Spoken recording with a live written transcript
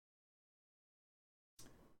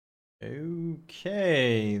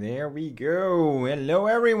Okay, there we go. Hello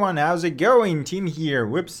everyone, how's it going? Tim here.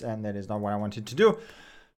 Whoops, and that is not what I wanted to do.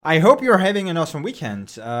 I hope you're having an awesome weekend.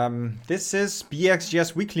 This is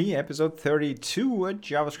BXJS Weekly, episode 32, a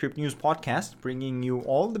JavaScript news podcast, bringing you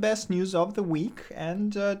all the best news of the week.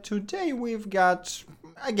 And today we've got,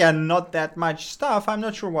 again, not that much stuff. I'm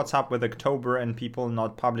not sure what's up with October and people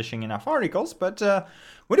not publishing enough articles, but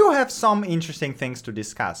we do have some interesting things to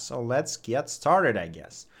discuss. So let's get started, I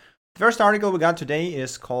guess. The first article we got today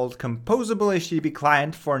is called Composable HTTP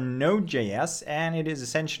Client for Node.js, and it is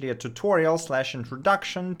essentially a tutorial /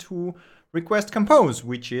 introduction to Request Compose,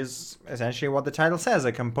 which is essentially what the title says,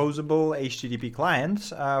 a composable HTTP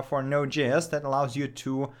client for Node.js that allows you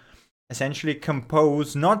to essentially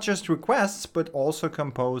compose not just requests, but also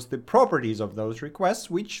compose the properties of those requests,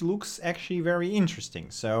 which looks actually very interesting.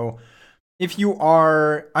 So if you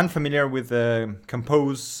are unfamiliar with the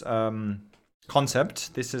compose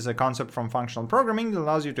concept. This is a concept from functional programming that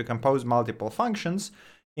allows you to compose multiple functions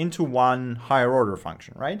into one higher order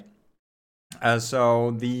function, right?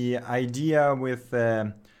 So the idea with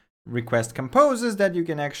request compose is that you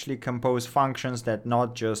can actually compose functions that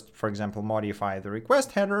not just, for example, modify the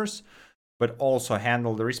request headers, but also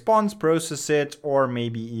handle the response, process it, or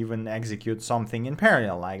maybe even execute something in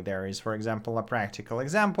parallel. Like there is, for example, a practical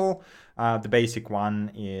example. The basic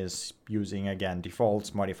one is using, again,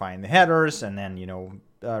 defaults, modifying the headers, and then,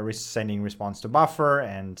 sending response to buffer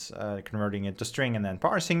and converting it to string and then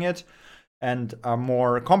parsing it. And a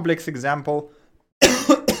more complex example,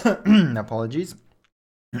 apologies,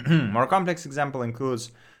 more complex example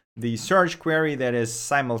includes the search query that is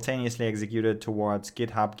simultaneously executed towards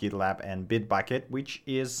GitHub, GitLab, and Bitbucket, which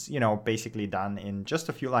is, basically done in just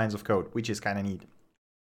a few lines of code, which is kind of neat.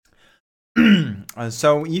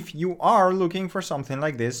 So if you are looking for something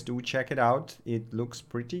like this, do check it out. It looks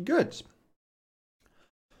pretty good.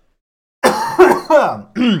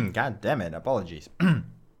 God damn it, apologies.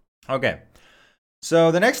 Okay.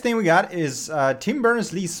 So the next thing we got is Tim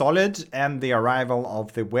Berners-Lee Solid and the arrival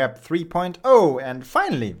of the Web 3.0. And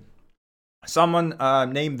finally, someone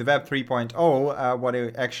named the Web 3.0 what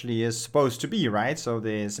it actually is supposed to be, right? So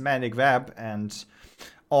the semantic web and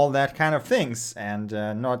all that kind of things, and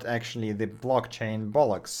not actually the blockchain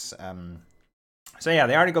bollocks. So yeah,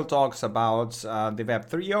 the article talks about the Web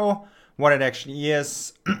 3.0, what it actually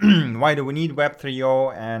is, why do we need Web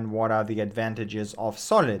 3.0, and what are the advantages of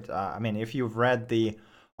Solid. If you've read the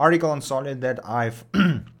article on Solid that I've...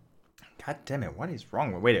 God damn it, what is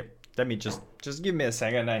wrong with... Wait, let me just give me a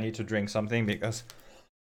second. I need to drink something because...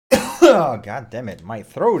 oh, God damn it, my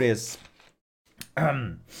throat is...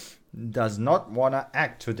 does not want to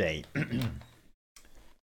act today.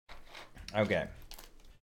 Okay.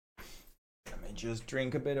 Let me just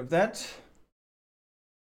drink a bit of that.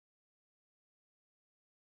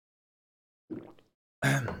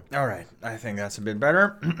 All right, I think that's a bit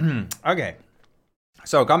better. Okay,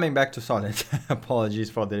 so coming back to Solid. Apologies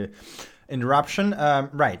for the interruption.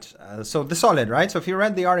 So the Solid, right? So if you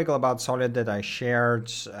read the article about Solid that I shared,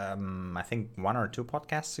 I think 1 or 2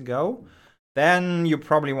 podcasts ago, then you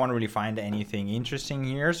probably won't really find anything interesting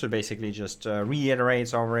here. So basically just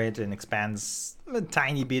reiterates over it and expands a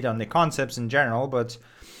tiny bit on the concepts in general, but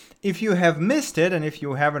if you have missed it, and if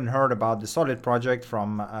you haven't heard about the Solid project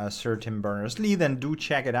from Sir Tim Berners-Lee, then do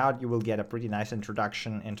check it out. You will get a pretty nice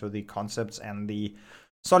introduction into the concepts and the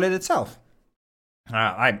Solid itself.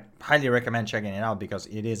 I highly recommend checking it out because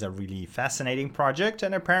it is a really fascinating project,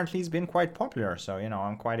 and apparently it's been quite popular. So,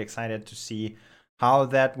 I'm quite excited to see how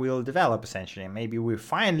that will develop, essentially. Maybe we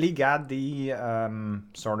finally got the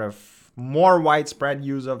sort of more widespread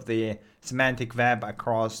use of the semantic web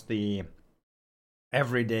across the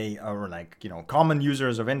everyday or common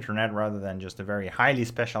users of internet, rather than just the very highly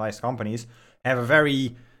specialized companies have a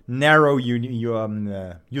very narrow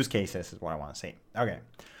use cases, is what I want to say. Okay.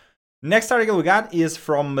 Next article we got is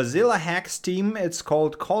from Mozilla Hacks team. It's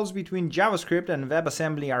called Calls Between JavaScript and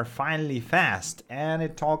WebAssembly Are Finally Fast. And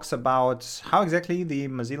it talks about how exactly the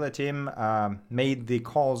Mozilla team made the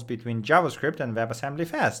calls between JavaScript and WebAssembly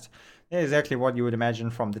fast. Exactly what you would imagine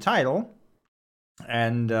from the title.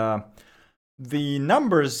 And the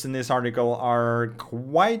numbers in this article are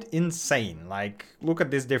quite insane. Like, look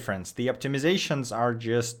at this difference. The optimizations are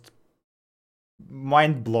just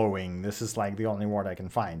mind-blowing. This is like the only word I can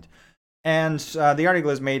find. And the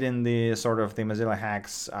article is made in the sort of the Mozilla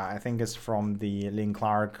Hacks, I think it's from the Lynn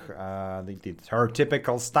Clark, her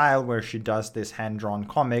typical style, where she does this hand-drawn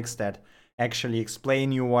comics that actually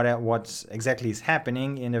explain you what exactly is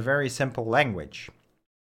happening in a very simple language.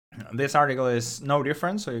 This article is no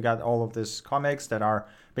different. So you got all of these comics that are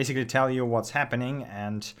basically tell you what's happening,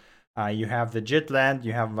 and You have the Jitland,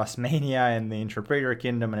 you have Vasmania and the Interpreter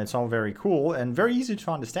Kingdom, and it's all very cool and very easy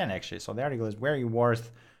to understand, actually. So the article is very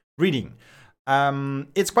worth reading.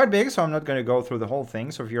 It's quite big, so I'm not going to go through the whole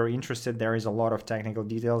thing. So if you're interested, there is a lot of technical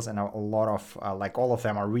details, and a lot of, like all of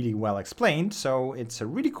them are really well explained. So it's a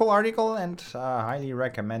really cool article and highly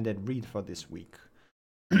recommended read for this week.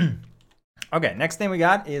 Okay, next thing we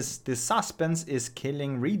got is the suspense is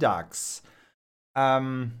killing Redux.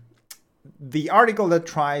 The article that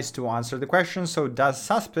tries to answer the question, so does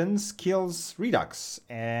suspense kills Redux?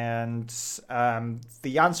 And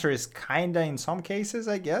the answer is kinda in some cases,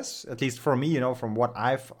 I guess, at least for me, from what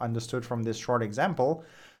I've understood from this short example.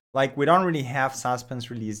 Like, we don't really have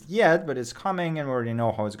suspense released yet, but it's coming and we already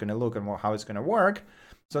know how it's going to look and how it's going to work.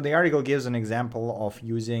 So the article gives an example of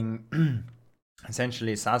using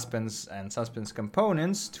essentially suspense and suspense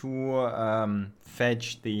components to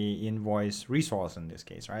fetch the invoice resource in this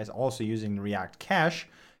case, right? It's also using the React Cache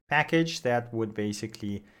package that would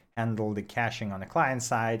basically handle the caching on the client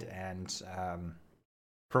side and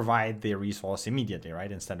provide the resource immediately,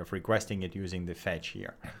 right? Instead of requesting it using the fetch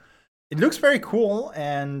here. It looks very cool,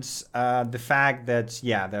 and the fact that,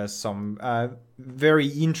 yeah, there's some very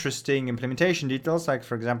interesting implementation details, like,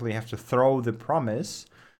 for example, you have to throw the promise,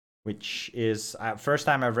 which is first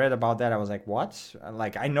time I've read about that, I was like, what?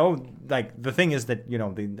 Like, I know, like, the thing is that,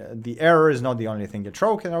 the error is not the only thing you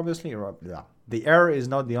throw can, obviously, or the error is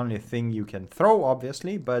not the only thing you can throw,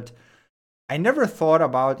 obviously, but I never thought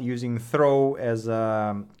about using throw as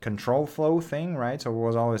a control flow thing, right? So it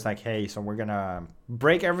was always like, hey, so we're gonna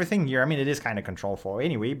break everything here. I mean, it is kind of control flow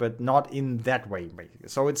anyway, but not in that way, basically.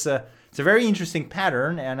 So it's a very interesting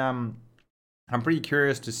pattern, and I'm pretty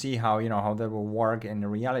curious to see how that will work in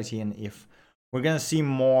reality, and if we're gonna see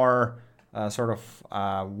more sort of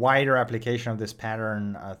wider application of this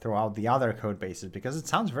pattern throughout the other code bases, because it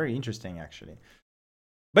sounds very interesting, actually.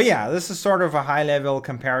 But yeah, this is sort of a high-level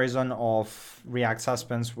comparison of React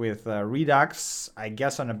Suspense with Redux. I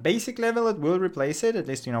guess on a basic level, it will replace it, at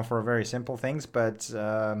least for very simple things. But it's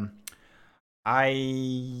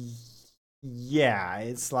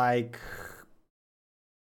like,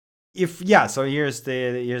 so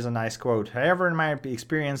here's a nice quote. However, in my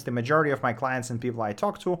experience, the majority of my clients and people I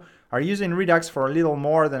talk to are using Redux for a little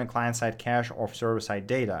more than a client-side cache or server-side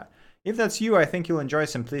data. If that's you, I think you'll enjoy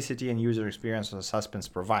simplicity and user experience that Suspense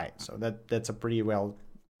provides. So that's a pretty well,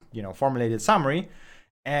 formulated summary,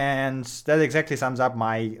 and that exactly sums up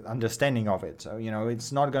my understanding of it. So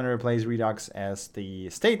it's not going to replace Redux as the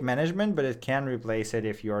state management, but it can replace it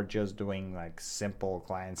if you're just doing like simple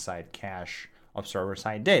client-side cache of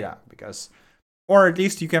server-side data, or at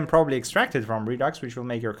least you can probably extract it from Redux, which will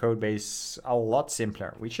make your code base a lot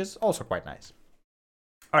simpler, which is also quite nice.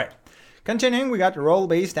 All right. Continuing, we got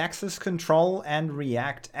role-based access control and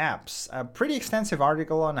React apps. A pretty extensive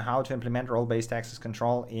article on how to implement role-based access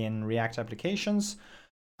control in React applications.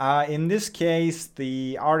 In this case,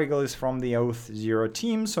 the article is from the Auth0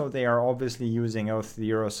 team, so they are obviously using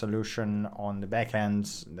Auth0 solution on the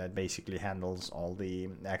backend that basically handles all the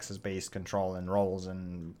access-based control and roles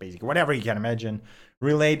and basically whatever you can imagine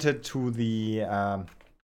related to the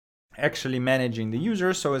actually managing the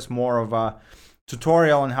user. So it's more of a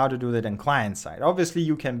tutorial on how to do that in client side. Obviously,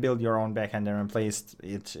 you can build your own backend and replace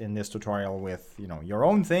it in this tutorial with your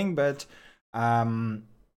own thing, but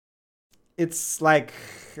it's like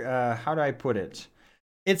how do I put it?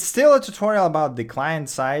 It's still a tutorial about the client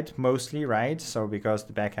side mostly, right? So because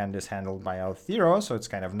the backend is handled by Auth0, so it's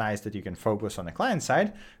kind of nice that you can focus on the client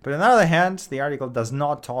side. But on the other hand, the article does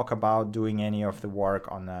not talk about doing any of the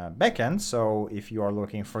work on the backend. So if you are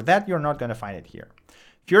looking for that, you're not going to find it here.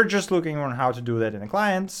 If you're just looking on how to do that in the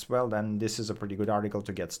clients, well, then this is a pretty good article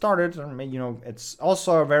to get started. And it's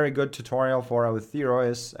also a very good tutorial for Auth0,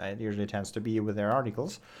 as it usually tends to be with their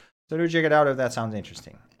articles. So do check it out if that sounds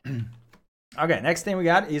interesting. Okay, next thing we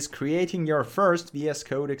got is creating your first VS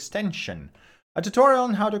Code extension. A tutorial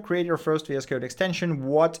on how to create your first VS Code extension,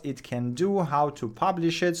 what it can do, how to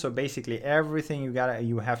publish it. So basically everything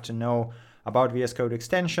you have to know about VS Code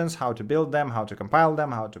extensions, how to build them, how to compile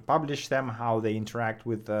them, how to publish them, how they interact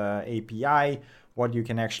with the API, what you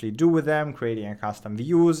can actually do with them, creating a custom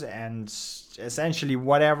views, and essentially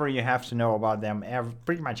whatever you have to know about them,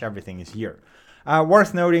 pretty much everything is here.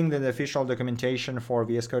 Worth noting that the official documentation for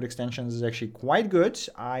VS Code extensions is actually quite good.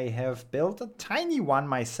 I have built a tiny one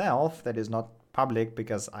myself that is not public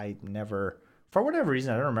because I never, for whatever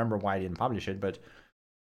reason, I don't remember why I didn't publish it, but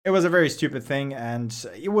it was a very stupid thing, and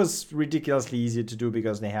it was ridiculously easy to do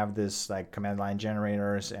because they have this like command line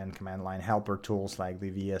generators and command line helper tools like the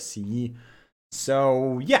VS CE.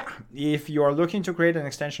 So yeah, if you are looking to create an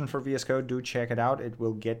extension for VS Code, do check it out. It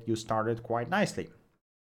will get you started quite nicely.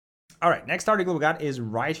 All right, next article we got is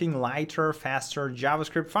writing lighter, faster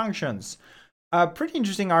JavaScript functions. A pretty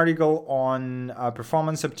interesting article on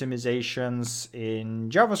performance optimizations in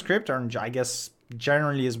JavaScript, or I guess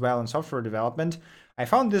generally as well in software development. I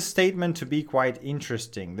found this statement to be quite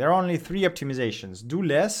interesting. There are only 3 optimizations: do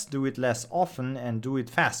less, do it less often, and do it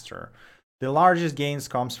faster. The largest gains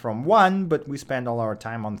comes from 1, but we spend all our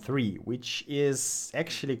time on 3, which is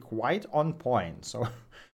actually quite on point. So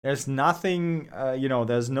there's nothing,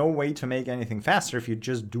 there's no way to make anything faster if you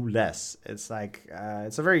just do less. It's like,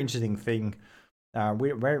 it's a very interesting thing.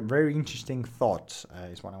 Very, very interesting thought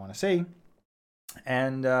is what I want to say.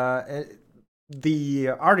 And the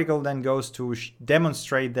article then goes to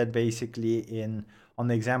demonstrate that basically on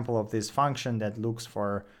the example of this function that looks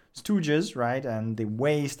for stooges, right? And the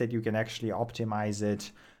ways that you can actually optimize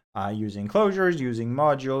it using closures, using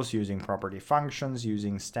modules, using property functions,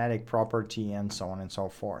 using static property, and so on and so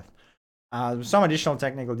forth. Some additional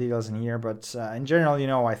technical details in here, but in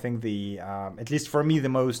general, I think the, at least for me, the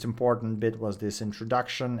most important bit was this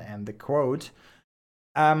introduction and the quote.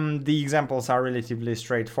 The examples are relatively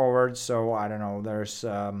straightforward, so I don't know, there's,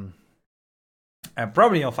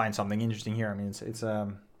 probably you'll find something interesting here. I mean, it's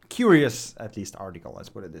a curious, at least, article, let's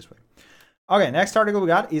put it this way. Okay, next article we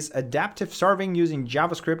got is adaptive serving using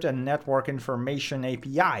JavaScript and Network Information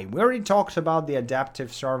API. We already talked about the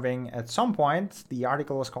adaptive serving at some point. The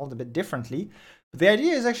article was called a bit differently. But the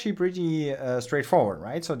idea is actually pretty straightforward,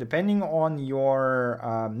 right? So depending on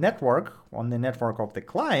your network, on the network of the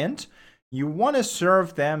client, you want to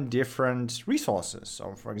serve them different resources.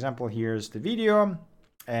 So for example, here's the video.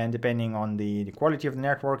 And depending on the quality of the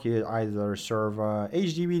network, you either serve a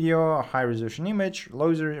HD video, a high resolution image, low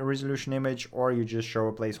resolution image, or you just show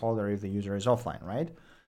a placeholder if the user is offline, right?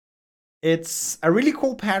 It's a really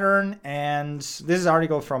cool pattern, and this is an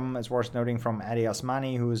article from, it's worth noting, from Adi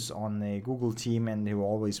Osmani, who's on the Google team and who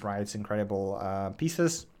always writes incredible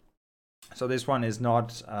pieces. So this one is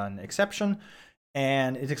not an exception.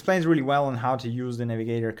 And it explains really well on how to use the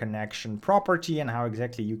navigator connection property and how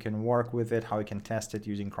exactly you can work with it, how you can test it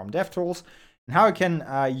using Chrome DevTools, and how you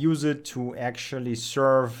can use it to actually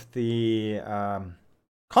serve the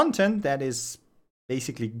content that is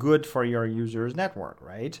basically good for your user's network,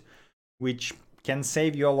 right? Which can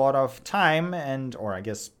save you a lot of time or I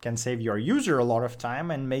guess can save your user a lot of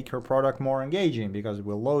time and make your product more engaging because it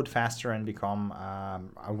will load faster and become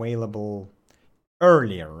available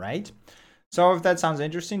earlier, right? So if that sounds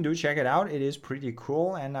interesting, do check it out. It is pretty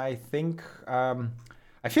cool. And I think,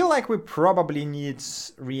 I feel like we probably need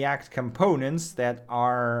React components that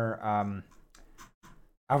are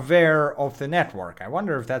aware of the network. I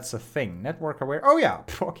wonder if that's a thing. Network aware. Oh yeah,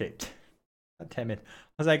 okay. God damn it.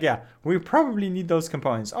 I was like, yeah, we probably need those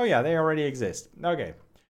components. Oh yeah, they already exist. Okay.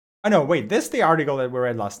 Oh no, wait, this is the article that we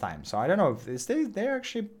read last time. So I don't know if they're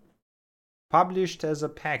actually published as a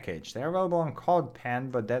package. They're available on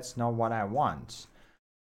CodePen, but that's not what I want.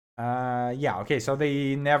 Yeah, okay, so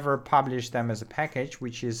they never published them as a package,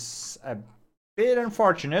 which is a bit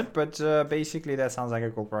unfortunate, but basically that sounds like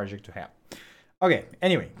a cool project to have. Okay,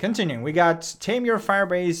 anyway, continuing. We got Tame Your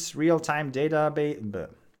Firebase Real-Time Database.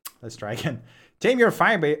 Let's try again. Tame Your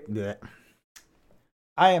Firebase.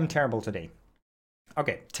 I am terrible today.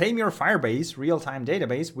 Okay, Tame Your Firebase Real-Time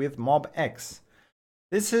Database with MobX.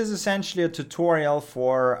 This is essentially a tutorial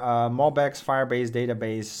for MobX Firebase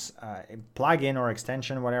database plugin or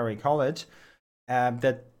extension, whatever you call it,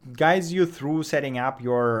 that guides you through setting up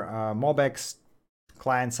your MobX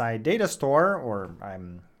client-side data store, or I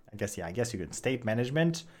guess you could state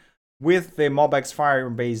management with the MobX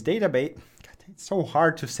Firebase database. God, it's so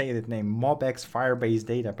hard to say that name, MobX Firebase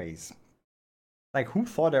database. Like, who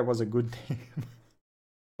thought that was a good name?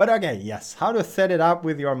 But okay, yes, how to set it up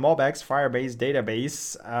with your MobX Firebase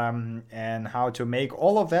database and how to make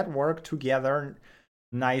all of that work together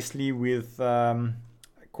nicely with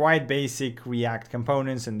quite basic React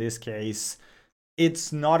components. In this case,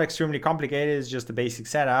 it's not extremely complicated, it's just a basic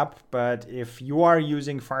setup. But if you are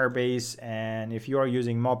using Firebase and if you are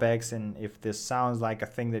using MobX and if this sounds like a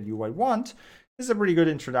thing that you would want, this is a pretty good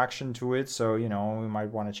introduction to it. So, we might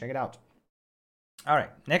want to check it out. All right,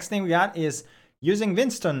 next thing we got is using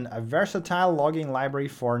Winston, a versatile logging library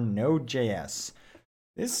for Node.js.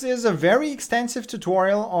 This is a very extensive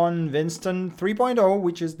tutorial on Winston 3.0,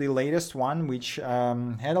 which is the latest one, which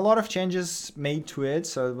had a lot of changes made to it.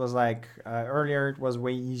 So it was like earlier it was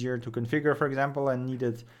way easier to configure, for example, and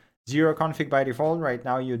needed 0 config by default. Right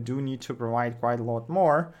now you do need to provide quite a lot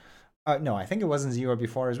more. No, I think it wasn't 0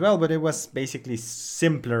 before as well, but it was basically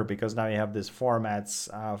simpler because now you have this formats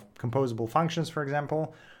of composable functions, for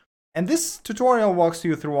example. And this tutorial walks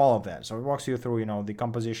you through all of that. So it walks you through, the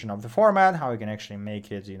composition of the format, how you can actually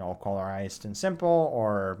make it, colorized and simple,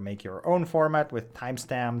 or make your own format with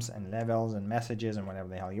timestamps and levels and messages and whatever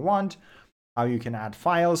the hell you want. How you can add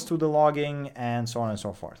files to the logging and so on and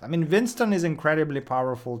so forth. I mean, Winston is an incredibly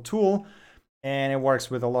powerful tool and it works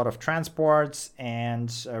with a lot of transports,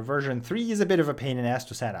 and version 3 is a bit of a pain in the ass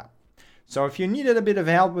to set up. So if you needed a bit of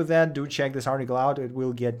help with that, do check this article out. It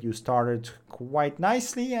will get you started quite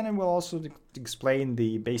nicely, and it will also explain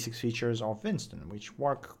the basic features of Winston, which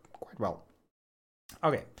work quite well.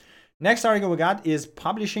 Okay, next article we got is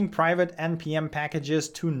publishing private NPM packages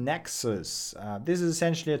to Nexus. This is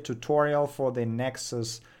essentially a tutorial for the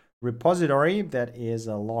Nexus repository that is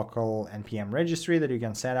a local NPM registry that you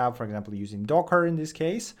can set up, for example, using Docker in this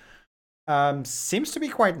case. Seems to be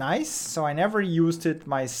quite nice. So I never used it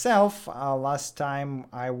myself. Last time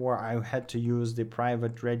I had to use the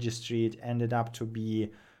private registry. It ended up to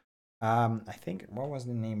be, I think, what was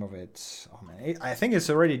the name of it? Oh man, I think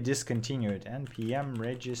it's already discontinued. NPM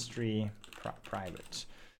registry private.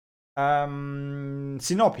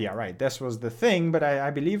 Sinopia, right? This was the thing, but I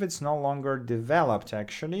believe it's no longer developed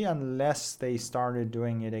actually, unless they started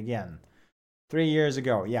doing it again 3 years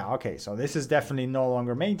ago. Yeah, okay, so this is definitely no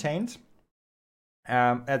longer maintained.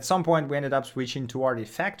 At some point, we ended up switching to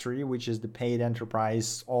Artifactory, which is the paid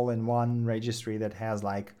enterprise all-in-one registry that has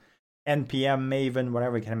like NPM, Maven,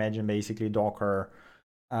 whatever you can imagine, basically Docker.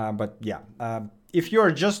 But yeah, if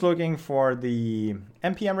you're just looking for the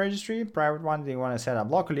NPM registry, private one that you want to set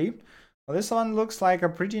up locally, well, this one looks like a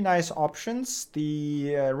pretty nice options.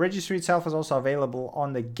 The registry itself is also available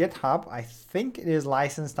on the GitHub. I think it is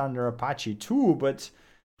licensed under Apache too, but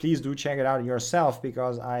please do check it out yourself,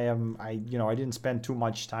 because I didn't spend too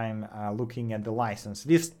much time looking at the license.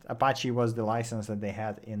 This Apache was the license that they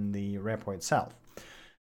had in the repo itself.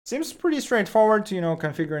 Seems pretty straightforward to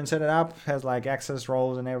configure and set it up. Has like access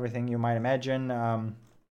roles and everything you might imagine.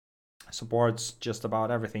 Supports just about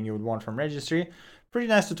everything you would want from registry. Pretty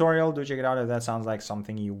nice tutorial. Do check it out if that sounds like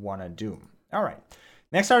something you want to do. All right.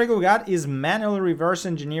 Next article we got is manual reverse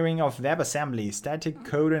engineering of WebAssembly, static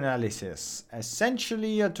code analysis.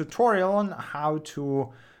 Essentially a tutorial on how to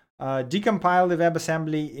decompile the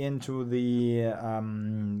WebAssembly into the,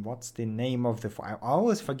 what's the name of the, I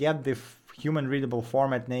always forget the human readable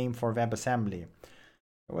format name for WebAssembly.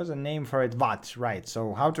 There was a name for it, WAT, right?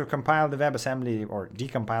 So how to compile the WebAssembly or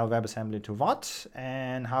decompile WebAssembly to WAT,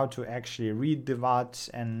 and how to actually read the WAT,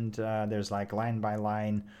 and there's like line by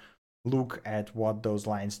line look at what those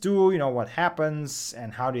lines do, what happens,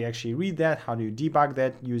 and how do you actually read that, how do you debug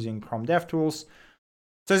that using Chrome DevTools.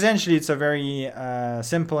 So essentially it's a very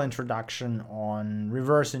simple introduction on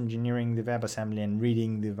reverse engineering the WebAssembly and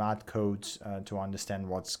reading the WAT codes to understand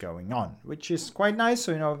what's going on, which is quite nice.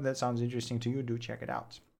 So if that sounds interesting to you, do check it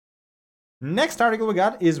out. Next article we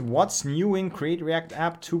got is what's new in Create React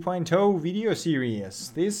App 2.0 video series.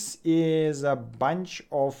 This is a bunch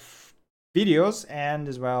of videos and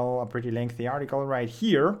as well a pretty lengthy article right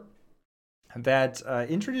here that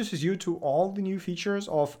introduces you to all the new features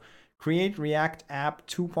of Create React App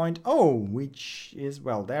 2.0, which is,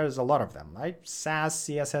 well, there's a lot of them, right? Sass,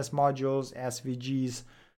 CSS modules, SVGs,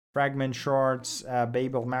 fragment shorts,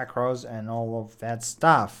 Babel macros, and all of that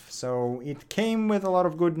stuff. So it came with a lot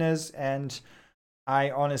of goodness, and I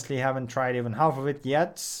honestly haven't tried even half of it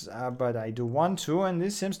yet, but I do want to, and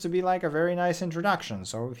this seems to be like a very nice introduction.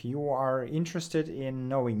 So if you are interested in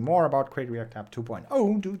knowing more about Create React App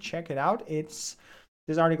 2.0, do check it out.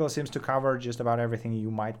 This article seems to cover just about everything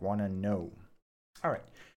you might want to know. All right.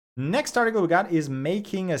 Next article we got is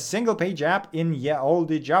making a single page app in ye olde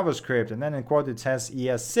JavaScript. And then in quote it says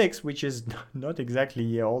ES6, which is not exactly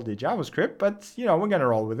ye olde JavaScript, but we're going to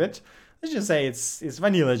roll with it. Let's just say it's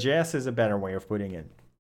vanilla JS is a better way of putting it.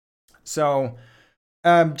 So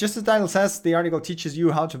just as the title says, the article teaches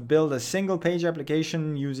you how to build a single page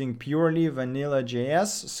application using purely vanilla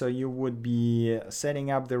JS. So you would be setting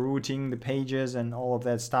up the routing, the pages, and all of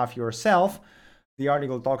that stuff yourself. The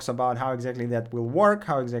article talks about how exactly that will work,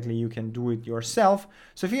 how exactly you can do it yourself.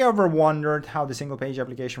 So if you ever wondered how the single page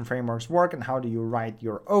application frameworks work and how do you write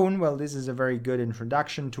your own, well, this is a very good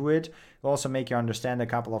introduction to it. It'll also make you understand a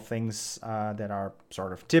couple of things that are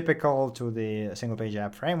sort of typical to the single page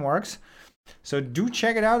app frameworks. So do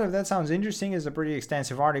check it out if that sounds interesting. It's a pretty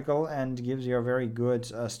extensive article and gives you a very good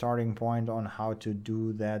starting point on how to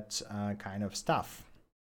do that kind of stuff.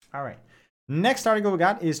 All right. Next article we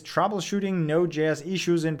got is troubleshooting Node.js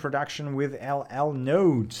issues in production with LL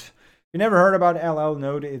Node. You never heard about LL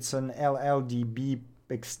Node? It's an LLDB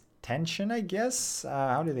extension, I guess.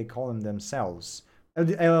 How do they call them themselves?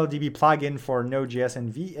 LLDB plugin for Node.js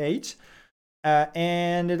and V8.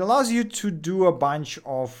 And it allows you to do a bunch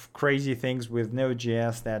of crazy things with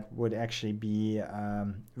Node.js that would actually be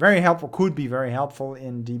very helpful, could be very helpful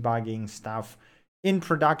in debugging stuff in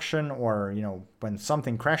production, or when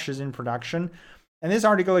something crashes in production. And this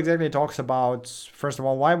article exactly talks about, first of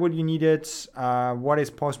all, why would you need it, what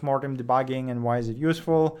is postmortem debugging and why is it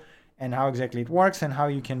useful, and how exactly it works, and how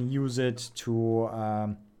you can use it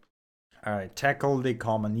to tackle the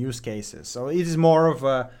common use cases. So it is more of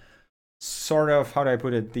a sort of, how do I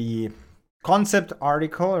put it, the concept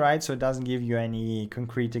article, right? So it doesn't give you any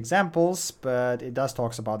concrete examples, but it does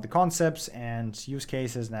talks about the concepts and use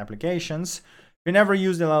cases and applications. If you never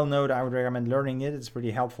used LL Node, I would recommend learning it. It's a pretty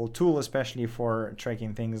helpful tool, especially for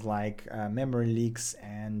tracking things like memory leaks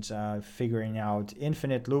and figuring out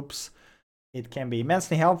infinite loops. It can be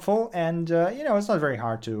immensely helpful, and it's not very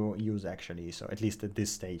hard to use actually. So at least at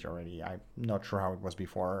this stage already, I'm not sure how it was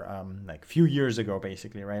before, like a few years ago,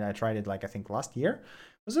 basically, right? I tried it I think last year.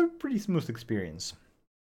 It was a pretty smooth experience.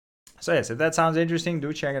 So yes, if that sounds interesting,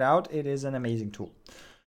 do check it out. It is an amazing tool.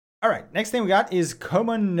 All right, next thing we got is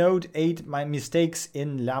common Node 8 mistakes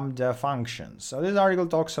in Lambda functions. So this article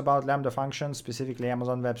talks about Lambda functions, specifically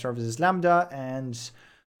Amazon Web Services Lambda, and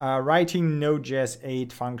writing Node.js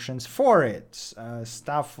 8 functions for it.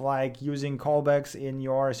 Stuff like using callbacks in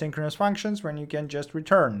your synchronous functions when you can just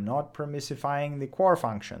return, not permissifying the core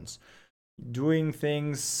functions. Doing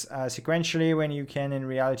things sequentially when you can in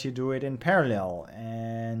reality do it in parallel,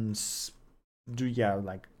 and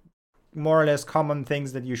like more or less common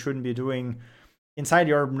things that you shouldn't be doing inside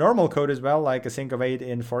your normal code as well, like async of 8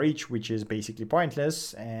 in for each, which is basically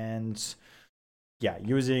pointless, and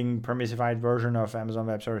using permissified version of Amazon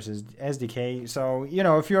Web Services SDK. So,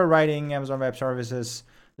 if you're writing Amazon Web Services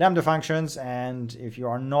Lambda functions, and if you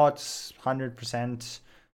are not 100%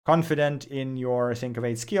 confident in your async of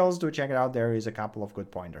 8 skills, do check it out. There is a couple of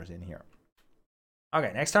good pointers in here.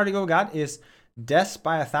 Okay, next article we got is Death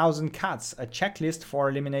by 1,000 Cuts, a checklist for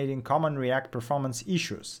eliminating common React performance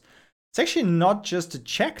issues. It's actually not just a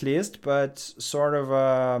checklist, but sort of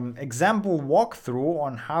an example walkthrough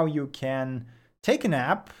on how you can take an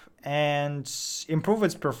app and improve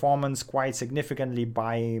its performance quite significantly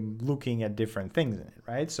by looking at different things in it,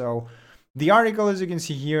 right? So the article, as you can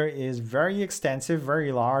see here, is very extensive,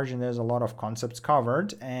 very large, and there's a lot of concepts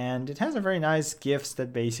covered. And it has a very nice GIFs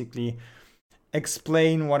that basically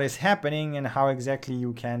explain what is happening and how exactly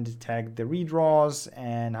you can detect the redraws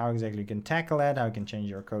and how exactly you can tackle that, how you can change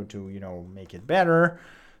your code to, make it better.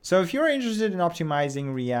 So if you're interested in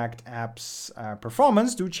optimizing React apps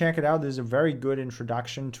performance, do check it out. There's a very good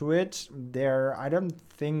introduction to it. I don't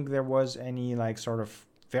think there was any sort of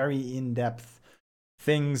very in-depth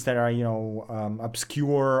things that are,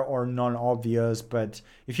 obscure or non-obvious. But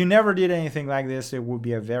if you never did anything like this, it would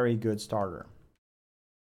be a very good starter.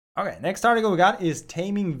 Okay, next article we got is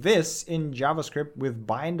taming this in JavaScript with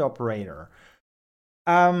bind operator.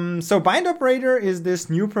 So bind operator is this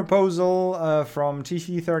new proposal from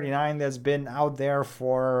TC39 that's been out there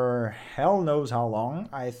for hell knows how long.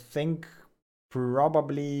 I think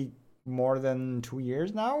probably more than 2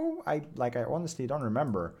 years now. I honestly don't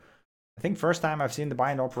remember. I think first time I've seen the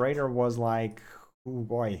bind operator was oh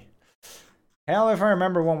boy. Hell if I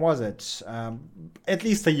remember, when was it? At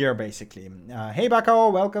least a year basically. Hey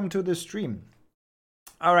Bako, welcome to the stream.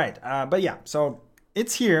 All right, but yeah, so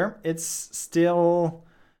it's here. It's still.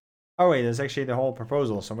 Oh wait, there's actually the whole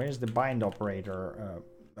proposal. So where's the bind operator?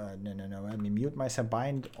 No. Let me mute myself.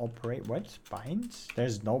 Bind operate. What? Bind?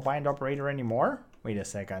 There's no bind operator anymore. Wait a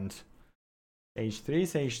second. Stage 3,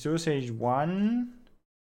 stage 2, stage 1.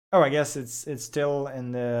 Oh, I guess it's still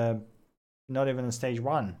in the. Not even in stage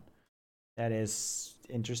 1. That is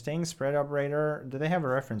interesting. Spread operator. Do they have a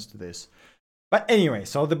reference to this? But anyway,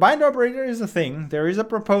 so the bind operator is a thing. There is a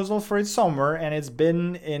proposal for it somewhere, and it's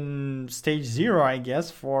been in stage 0, I guess,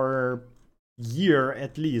 for a year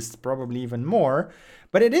at least, probably even more.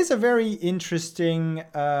 But it is a very interesting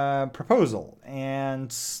proposal. And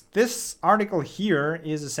this article here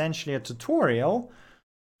is essentially a tutorial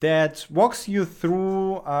that walks you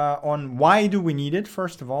through on why do we need it,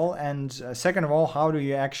 first of all, and second of all, how do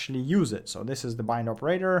you actually use it. So this is the bind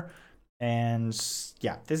operator. And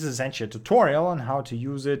yeah, this is essentially a tutorial on how to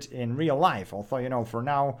use it in real life. Although, for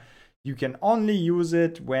now, you can only use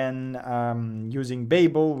it when using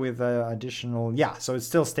Babel with additional, so it's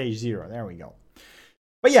still stage 0. There we go.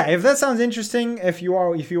 But yeah, if that sounds interesting, if you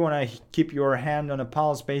want to keep your hand on a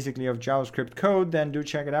pulse basically of JavaScript code, then do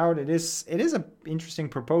check it out. It is an interesting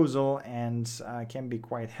proposal and can be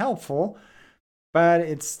quite helpful. But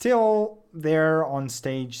it's still there on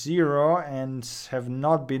stage 0 and have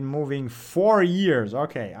not been moving for years.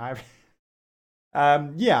 Okay,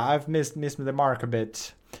 Yeah, I've missed the mark a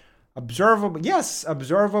bit. Observable, yes,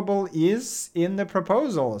 observable is in the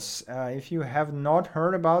proposals. If you have not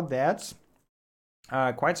heard about that,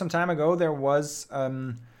 quite some time ago there was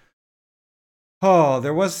a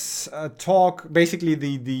talk. Basically,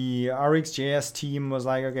 the RxJS team was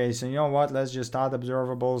like, okay, so you know what? Let's just add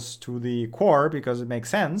observables to the core because it makes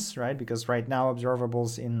sense, right? Because right now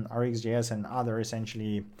observables in RxJS and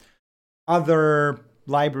other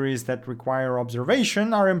libraries that require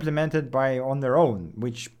observation are implemented on their own,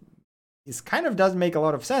 which does make a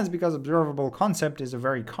lot of sense because observable concept is a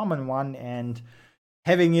very common one, and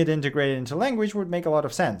having it integrated into language would make a lot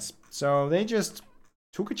of sense. So they just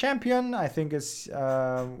took a champion. I think it's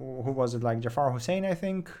who was it? Like Jafar Hussain, I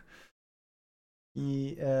think.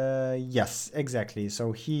 Yes, exactly.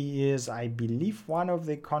 So he is, I believe, one of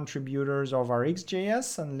the contributors of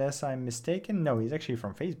RxJS, unless I'm mistaken. No, he's actually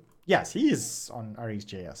from Facebook. Yes, he is on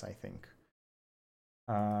RxJS, I think.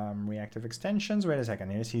 Reactive extensions. Wait a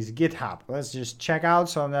second. Here's his GitHub. Let's just check out.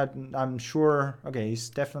 So I'm sure. Okay, he's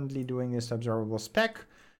definitely doing this observable spec.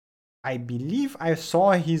 I believe I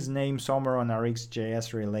saw his name somewhere on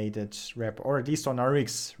RxJS related repo, or at least on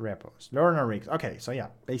Rx repos. Learn Rx. Okay, so yeah,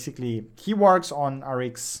 basically he works on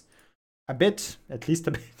Rx a bit, at least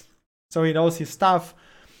a bit. So he knows his stuff.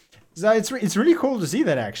 So it's really cool to see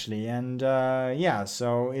that actually. And yeah,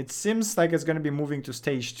 so it seems like it's going to be moving to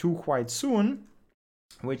stage 2 quite soon,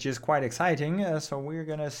 which is quite exciting. So we're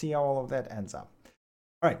going to see how all of that ends up.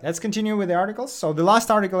 All right, let's continue with the articles. So the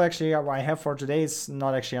last article actually I have for today is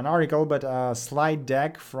not actually an article, but a slide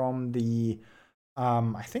deck from the,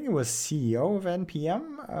 I think it was CEO of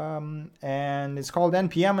NPM, and it's called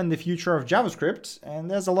NPM and the Future of JavaScript. And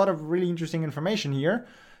there's a lot of really interesting information here.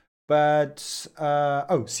 But,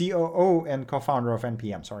 COO and co-founder of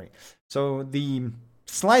NPM, sorry. So the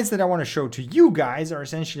slides that I want to show to you guys are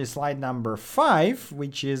essentially slide number 5,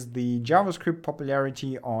 which is the JavaScript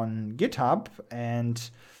popularity on GitHub. And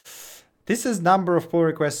this is number of pull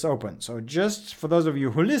requests open. So just for those of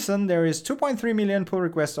you who listen, there is 2.3 million pull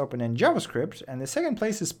requests open in JavaScript. And the second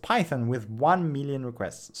place is Python with 1 million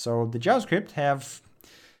requests. So the JavaScript have,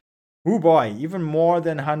 oh boy, even more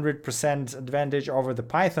than 100% advantage over the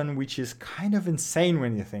Python, which is kind of insane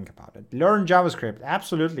when you think about it. Learn JavaScript,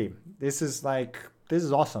 absolutely. This is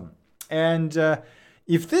awesome. And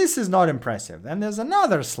if this is not impressive, then there's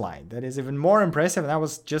another slide that is even more impressive. And that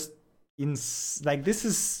was just this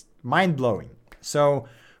is mind-blowing. So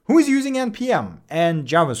who is using NPM and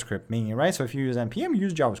JavaScript? Meaning, right? So if you use NPM,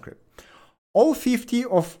 use JavaScript. All 50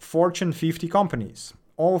 of Fortune 50 companies,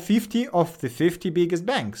 all 50 of the 50 biggest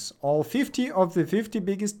banks, all 50 of the 50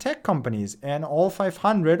 biggest tech companies, and all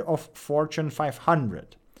 500 of Fortune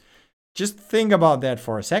 500. Just think about that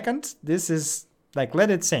for a second. This is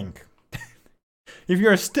let it sink. If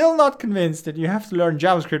you're still not convinced that you have to learn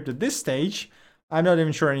JavaScript at this stage, I'm not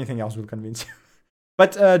even sure anything else will convince you.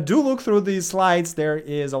 But do look through these slides. There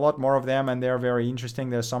is a lot more of them, and they're very interesting.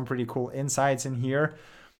 There's some pretty cool insights in here.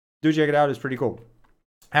 Do check it out. It's pretty cool.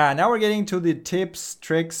 Now we're getting to the tips,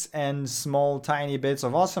 tricks, and small tiny bits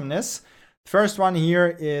of awesomeness. First one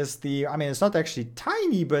here is it's not actually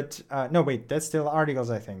tiny, but no, wait, that's still articles,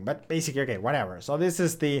 I think. But basically, okay, whatever. So this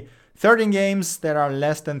is the 13 games that are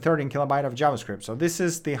less than 13 kilobyte of JavaScript. So this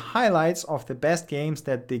is the highlights of the best games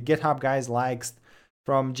that the GitHub guys liked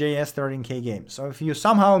from JS13K games. So if you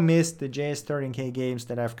somehow missed the JS13K games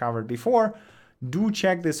that I've covered before, do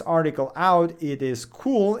check this article out. It is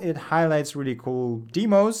cool. It highlights really cool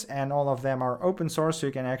demos, and all of them are open source, so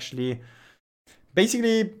you can actually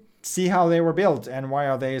basically see how they were built and why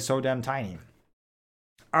are they so damn tiny.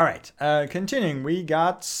 All right, continuing, we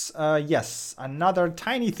got, yes, another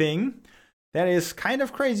tiny thing that is kind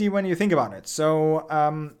of crazy when you think about it. So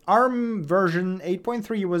ARM version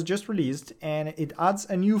 8.3 was just released, and it adds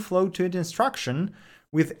a new flow to its instruction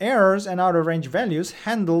with errors and out-of-range values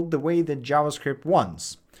handled the way that JavaScript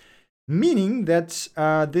wants. Meaning that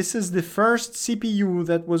this is the first CPU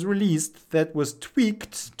that was released that was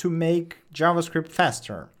tweaked to make JavaScript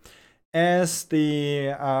faster. As the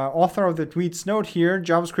author of the tweets note here,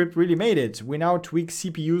 JavaScript really made it. We now tweak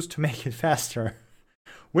CPUs to make it faster,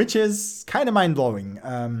 which is kind of mind-blowing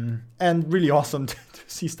and really awesome to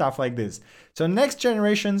see stuff like this. So next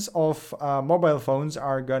generations of mobile phones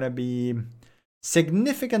are going to be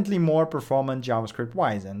significantly more performant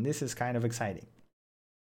JavaScript-wise, and this is kind of exciting.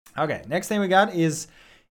 Okay, next thing we got is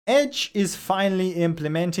Edge is finally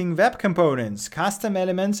implementing web components. Custom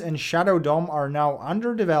elements and Shadow DOM are now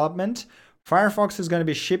under development. Firefox is going to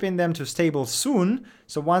be shipping them to stable soon.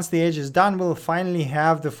 So once the Edge is done, we'll finally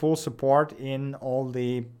have the full support in all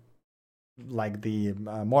the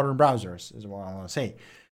modern browsers, is what I want to say,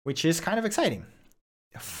 which is kind of exciting.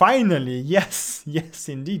 Finally, yes, yes,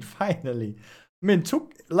 indeed, finally. I mean, it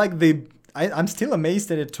took like I'm still amazed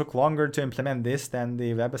that it took longer to implement this than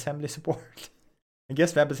the WebAssembly support. I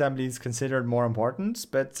guess WebAssembly is considered more important,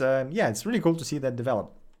 but yeah, it's really cool to see that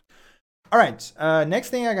develop. All right, next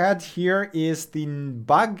thing I got here is the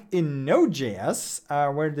bug in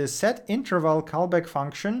Node.js where the set interval callback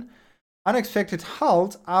function unexpected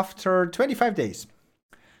halt after 25 days.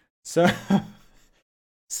 So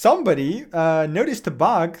somebody noticed a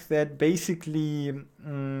bug that basically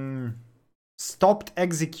stopped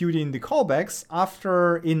executing the callbacks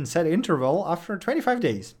after in set interval after 25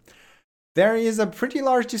 days. There is a pretty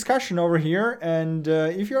large discussion over here, and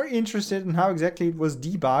if you're interested in how exactly it was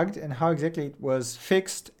debugged and how exactly it was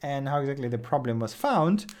fixed and how exactly the problem was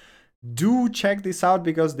found, do check this out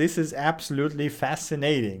because this is absolutely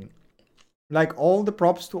fascinating. Like, all the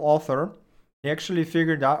props to author. He actually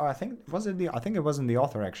figured out, I think it wasn't the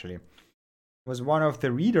author actually. It was one of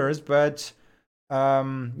the readers, but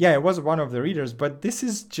yeah, it was one of the readers, but this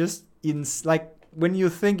is just like when you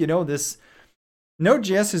think, this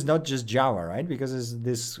Node.js is not just Java, right? Because it's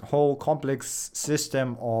this whole complex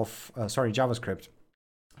system of, JavaScript.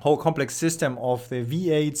 Whole complex system of the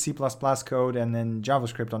V8, C++ code, and then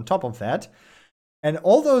JavaScript on top of that. And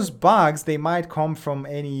all those bugs, they might come from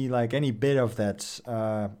any bit of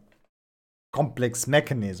that complex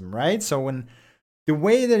mechanism, right? So when the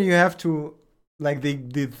way that you have to, like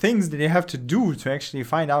the things that you have to do to actually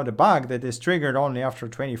find out a bug that is triggered only after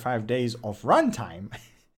 25 days of runtime,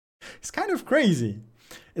 it's kind of crazy.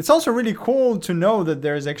 It's also really cool to know that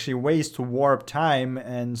there's actually ways to warp time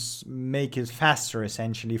and make it faster,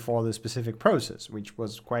 essentially, for the specific process, which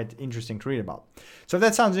was quite interesting to read about. So if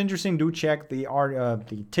that sounds interesting, do check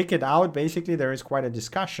the ticket out. Basically, there is quite a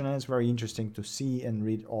discussion, and it's very interesting to see and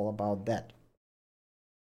read all about that.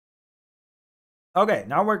 Okay,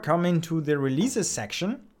 now we're coming to the releases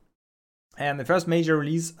section. And the first major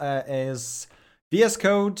release is VS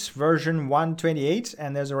Code version 128,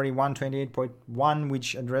 and there's already 128.1,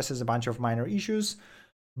 which addresses a bunch of minor issues.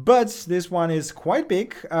 But this one is quite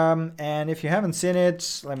big, and if you haven't seen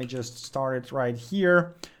it, let me just start it right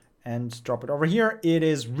here and drop it over here. It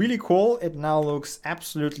is really cool. It now looks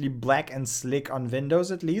absolutely black and slick on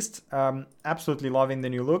Windows, at least. Absolutely loving the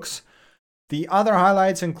new looks. The other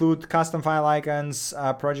highlights include custom file icons,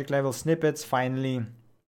 project level snippets, finally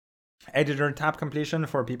editor tab completion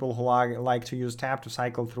for people who like to use tab to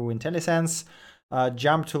cycle through IntelliSense,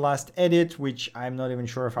 jump to last edit, which I'm not even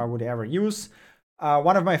sure if I would ever use.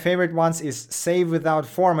 One of my favorite ones is save without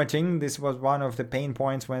formatting. This was one of the pain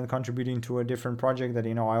points when contributing to a different project that,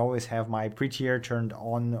 I always have my prettier turned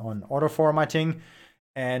on auto formatting,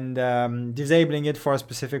 and disabling it for a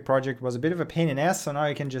specific project was a bit of a pain in the ass. So now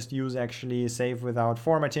you can just use actually save without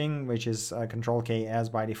formatting, which is Control K as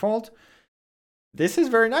by default. This is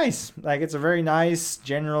very nice. Like, it's a very nice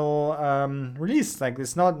general release. Like,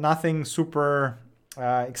 it's nothing super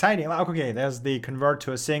exciting. Like, okay, there's the convert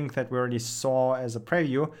to async that we already saw as a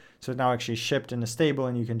preview. So it's now actually shipped in a stable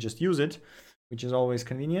and you can just use it, which is always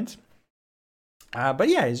convenient. But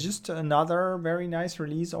yeah, it's just another very nice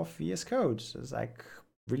release of VS Code. So it's like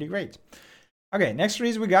really great. Okay, next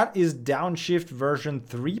release we got is Downshift version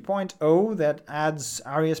 3.0 that adds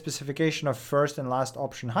ARIA specification of first and last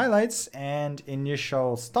option highlights and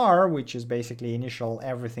initial star, which is basically initial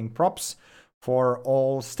everything props for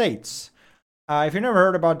all states. If you've never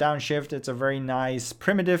heard about Downshift, it's a very nice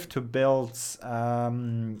primitive to build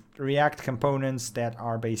React components that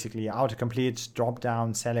are basically autocomplete, drop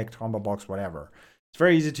down, select, combo box, whatever. It's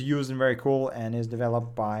very easy to use and very cool, and is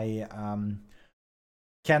developed by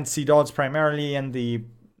Can't See Dots primarily, and the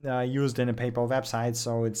used in a PayPal website,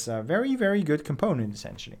 so it's a very, very good component,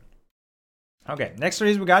 essentially. Okay, next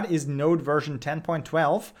release we got is Node version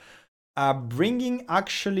 10.12, bringing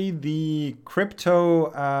actually the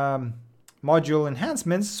crypto module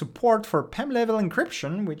enhancements, support for PEM level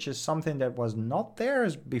encryption, which is something that was not there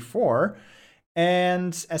before,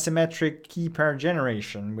 and asymmetric key pair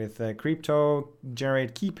generation with crypto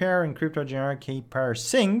generate key pair and crypto generate key pair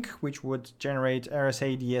sync, which would generate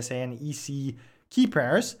RSA, DSA, and EC key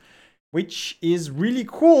pairs, which is really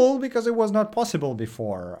cool because it was not possible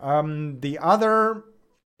before. The other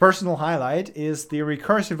personal highlight is the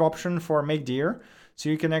recursive option for makedir. So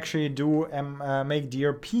you can actually do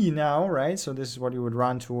makedir P now, right? So this is what you would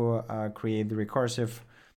run to create the recursive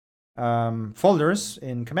folders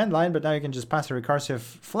in command line, but now you can just pass a recursive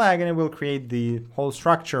flag and it will create the whole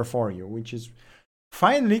structure for you, which is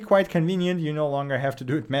finally quite convenient. You no longer have to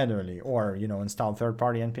do it manually or, install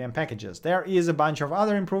third-party NPM packages. There is a bunch of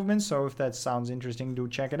other improvements, so if that sounds interesting, do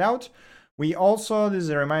check it out. We also, this is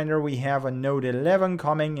a reminder, we have a Node 11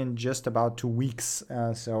 coming in just about 2 weeks.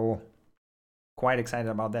 So quite excited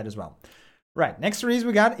about that as well. Right, next release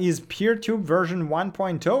we got is PeerTube version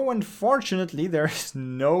 1.0. Unfortunately, there's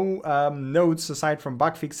no notes aside from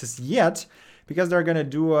bug fixes yet, because they're going to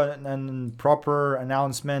do a proper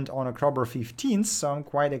announcement on October 15th. So I'm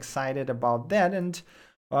quite excited about that and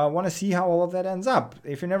want to see how all of that ends up.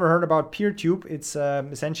 If you never heard about PeerTube, it's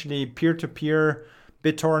essentially peer-to-peer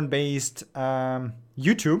BitTorrent-based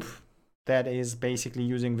YouTube that is basically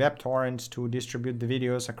using WebTorrent to distribute the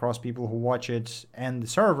videos across people who watch it and the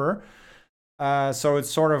server. So it's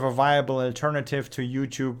sort of a viable alternative to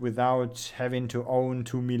YouTube without having to own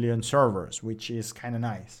 2 million servers, which is kind of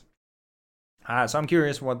nice. So I'm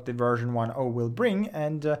curious what the version 1.0 will bring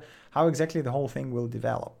and how exactly the whole thing will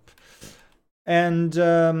develop. And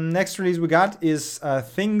next release we got is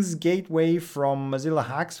Things Gateway from Mozilla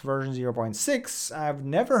Hacks version 0.6. I've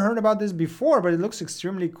never heard about this before, but it looks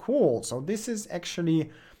extremely cool. So this is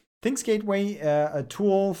actually Things Gateway, a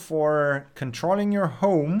tool for controlling your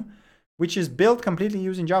home, which is built completely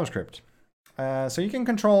using JavaScript. So you can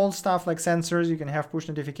control stuff like sensors, you can have push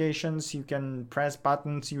notifications, you can press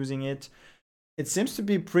buttons using it. It seems to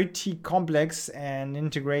be pretty complex and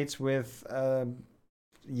integrates with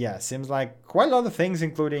seems like quite a lot of things,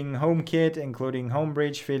 including HomeKit, including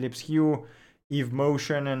Homebridge, Philips Hue, Eve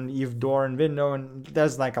Motion, and Eve Door and Window, and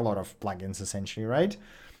there's like a lot of plugins essentially, right?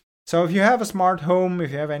 So if you have a smart home,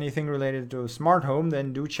 if you have anything related to a smart home,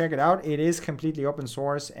 then do check it out. It is completely open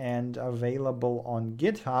source and available on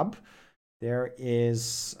GitHub. There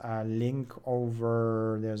is a link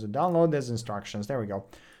over, there's a download, there's instructions, there we go.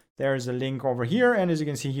 There's a link over here, and as you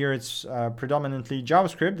can see here, it's predominantly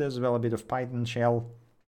JavaScript. There's as well a bit of Python shell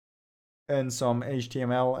and some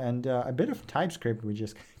HTML and a bit of TypeScript, which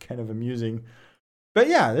is kind of amusing. But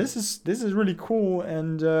yeah, this is really cool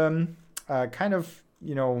and kind of,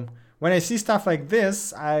 you know, when I see stuff like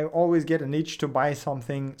this, I always get an itch to buy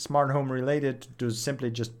something smart home related to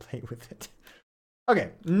simply just play with it.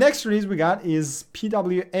 Okay, next release we got is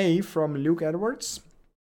PWA from Luke Edwards,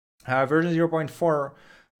 version 0.4,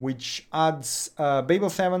 which adds Babel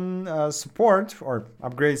 7 support, or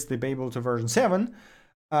upgrades the Babel to version 7,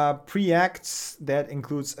 preacts that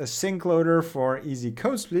includes a sync loader for easy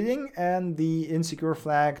code splitting, and the insecure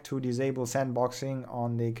flag to disable sandboxing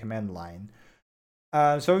on the command line.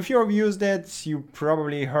 So if you've used it, you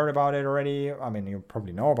probably heard about it already. I mean, you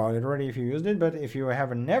probably know about it already if you used it, but if you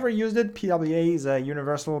haven't never used it, PWA is a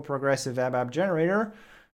universal progressive web app generator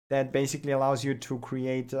that basically allows you to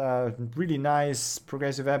create really nice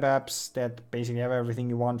progressive web apps that basically have everything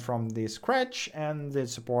you want from the scratch, and it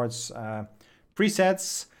supports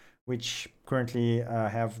presets, which currently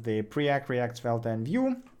have the Preact, React, Svelte, and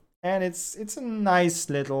Vue. And it's a nice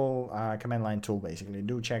little command line tool, basically.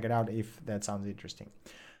 Do check it out if that sounds interesting.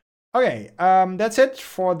 Okay, that's it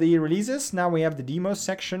for the releases. Now we have the demos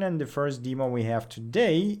section, and the first demo we have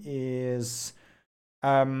today is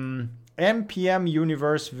NPM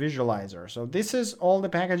Universe Visualizer. So this is all the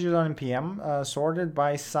packages on NPM sorted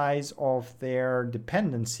by size of their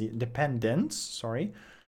dependents,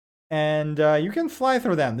 and you can fly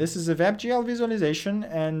through them. This is a WebGL visualization,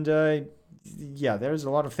 and yeah, there's a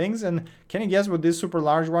lot of things. And can you guess what this super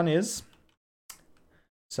large one is?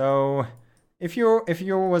 So if you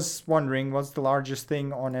was wondering what's the largest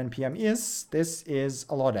thing on NPM is, this is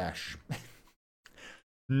a Lodash.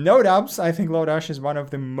 No doubts, I think Lodash is one of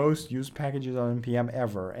the most used packages on NPM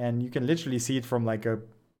ever, and you can literally see it from like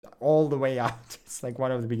all the way out. It's like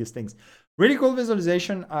one of the biggest things. Really cool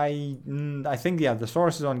visualization. I think, yeah, the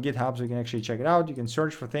source is on GitHub, so you can actually check it out. You can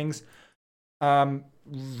search for things.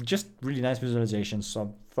 Just really nice visualizations,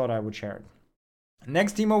 so thought I would share it.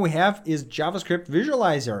 Next demo we have is JavaScript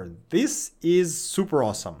Visualizer. This is super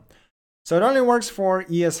awesome. So it only works for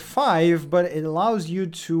ES5, but it allows you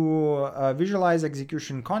to visualize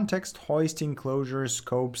execution context, hoisting, closures,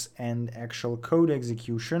 scopes, and actual code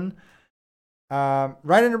execution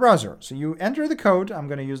right in the browser. So you enter the code. I'm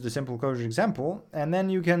going to use the simple closure example, and then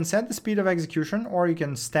you can set the speed of execution, or you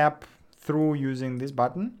can step through using this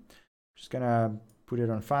button. Just going to put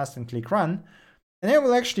it on fast and click run. And then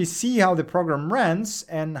we'll actually see how the program runs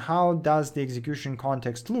and how does the execution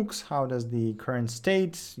context looks, how does the current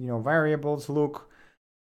state, variables look,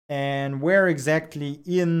 and where exactly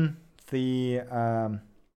in the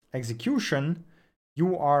execution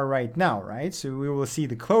you are right now, right? So we will see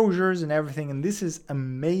the closures and everything, and this is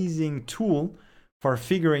amazing tool for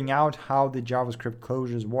figuring out how the JavaScript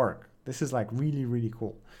closures work. This is like really, really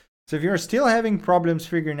cool. So if you're still having problems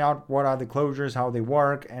figuring out what are the closures, how they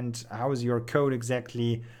work, and how is your code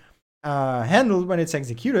exactly handled when it's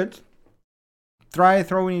executed, try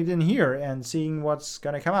throwing it in here and seeing what's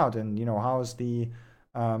gonna come out, and you know how's the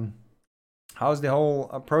whole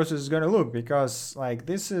process gonna look. Because like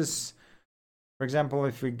this is, for example,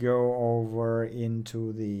 if we go over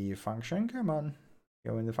into the function, come on,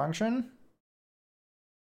 go in the function.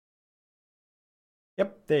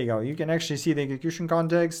 Yep, there you go. You can actually see the execution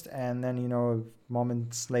context, and then, you know,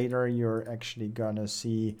 moments later, you're actually gonna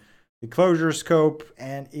see the closure scope,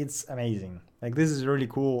 and it's amazing. Like, this is a really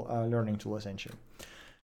cool learning tool, essentially.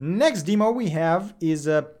 Next demo we have is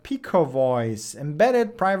a Pico Voice,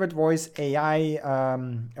 embedded private voice AI.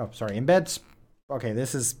 Embed. Okay,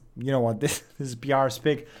 this is, you know what, this is PR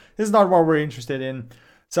speak. This is not what we're interested in.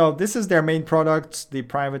 So this is their main product, the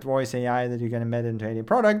private voice AI that you can embed into any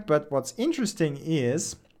product. But what's interesting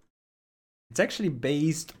is it's actually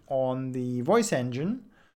based on the voice engine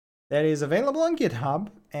that is available on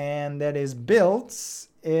GitHub and that is built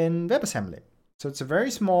in WebAssembly. So it's a very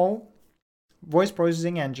small voice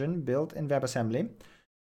processing engine built in WebAssembly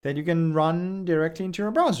that you can run directly into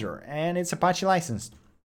your browser. And it's Apache licensed,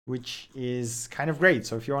 which is kind of great.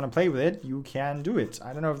 So if you want to play with it, you can do it.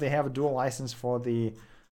 I don't know if they have a dual license for the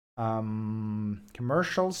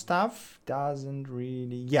commercial stuff. Doesn't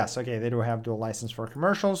really. Yes, okay, they do have dual license for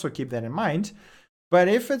commercial, so keep that in mind. But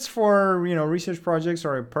if it's for, you know, research projects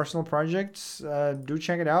or personal projects, do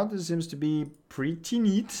check it out. This seems to be pretty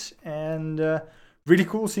neat and really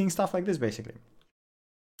cool seeing stuff like this, basically.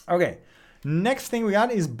 Okay, next thing we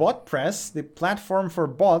got is BotPress, the platform for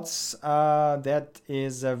bots that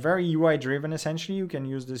is very UI driven. Essentially, you can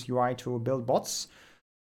use this UI to build bots.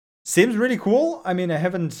 Seems really cool. I mean, I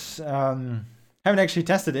haven't actually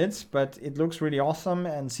tested it, but it looks really awesome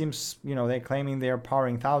and seems, you know, they're claiming they're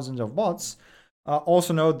powering thousands of bots.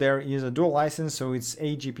 Also note there is a dual license, so it's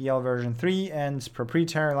AGPL version 3 and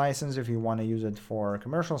proprietary license if you want to use it for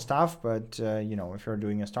commercial stuff. But you know, if you're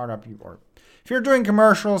doing a startup or if you're doing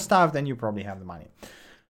commercial stuff, then you probably have the money.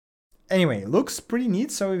 Anyway, looks pretty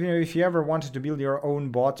neat. So if you ever wanted to build your own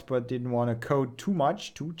bot but didn't want to code too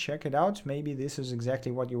much, to check it out. Maybe this is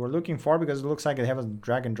exactly what you were looking for, because it looks like it has a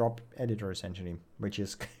drag and drop editor essentially, which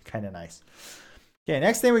is kind of nice. Okay,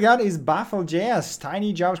 next thing we got is Baffle.js,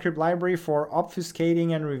 tiny JavaScript library for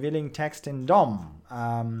obfuscating and revealing text in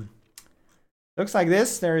DOM. Looks like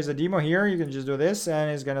this. There is a demo here. You can just do this and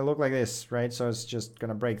it's going to look like this, right? So it's just going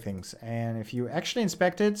to break things. And if you actually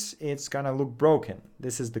inspect it, it's going to look broken.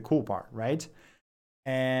 This is the cool part, right?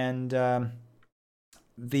 And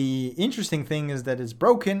the interesting thing is that it's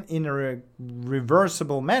broken in a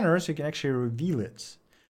reversible manner, so you can actually reveal it,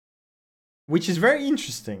 which is very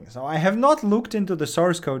interesting. So I have not looked into the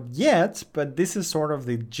source code yet, but this is sort of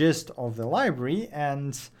the gist of the library,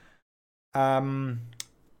 and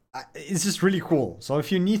it's just really cool. So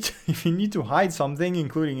if you need to hide something,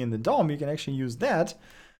 including in the DOM, you can actually use that,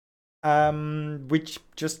 which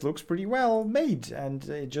just looks pretty well made, and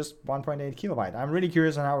just 1.8 kilobyte. I'm really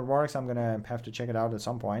curious on how it works. I'm gonna have to check it out at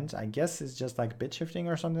some point. I guess it's just like bit shifting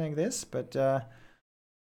or something like this, but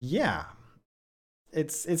yeah,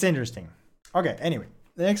 it's interesting. Okay, anyway,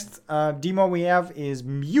 the next demo we have is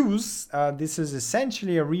Muse. This is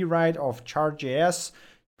essentially a rewrite of Chart.js.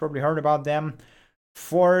 Probably heard about them.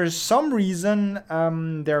 For some reason,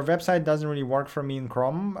 their website doesn't really work for me in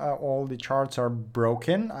Chrome. All the charts are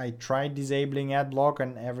broken. I tried disabling adblock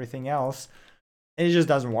and everything else. It just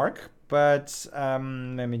doesn't work. But let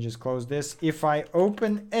me just close this. If I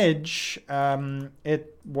open Edge,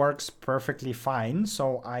 it works perfectly fine.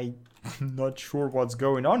 So I'm not sure what's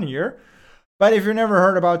going on here. But if you've never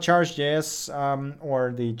heard about Charts.js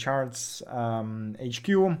or the Charts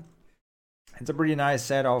HQ, it's a pretty nice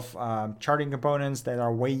set of charting components that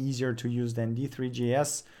are way easier to use than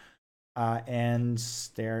D3.js. And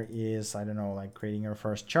there is, I don't know, like creating your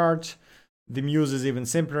first chart. The Muse is even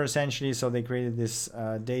simpler, essentially. So they created this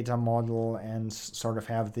data model and sort of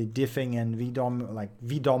have the diffing and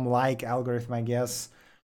VDOM-like algorithm, I guess,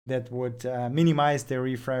 that would minimize the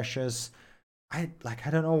refreshes. I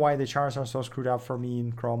don't know why the charts are so screwed up for me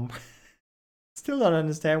in Chrome. Still don't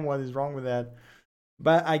understand what is wrong with that.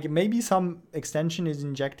 But maybe some extension is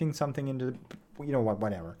injecting something into, you know what,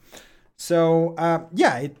 whatever. So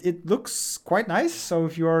yeah, it looks quite nice. So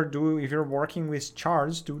if you're working with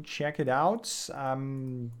charts, do check it out.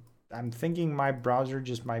 I'm thinking my browser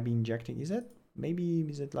just might be injecting. Is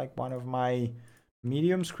it like one of my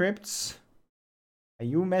Medium scripts? Are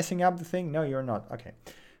you messing up the thing? No, you're not. Okay.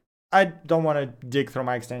 I don't want to dig through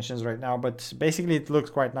my extensions right now, but basically it looks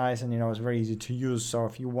quite nice and, you know, it's very easy to use. So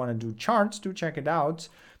if you want to do charts, do check it out.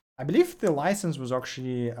 I believe the license was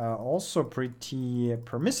actually also pretty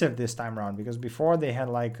permissive this time around, because before they had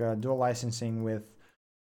like dual licensing with,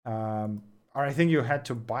 I or I think you had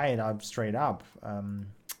to buy it up straight up.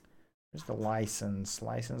 Here's the license.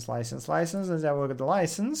 Let's have a look at the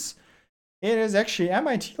license. It is actually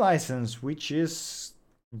MIT license, which is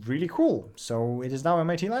really cool. So it is now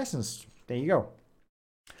MIT license. There you go.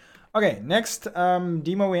 Okay, next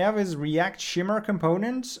demo we have is React Shimmer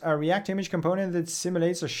component, a React image component that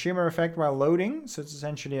simulates a shimmer effect while loading. So it's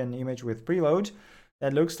essentially an image with preload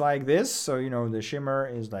that looks like this. So, you know, the shimmer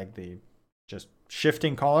is like the just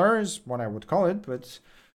shifting color is what I would call it. But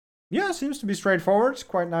yeah, seems to be straightforward. It's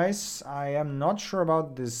quite nice. I am not sure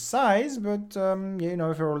about the size, but you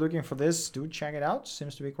know, if you're looking for this, do check it out.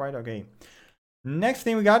 Seems to be quite okay. Next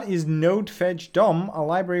thing we got is Node-Fetch DOM, a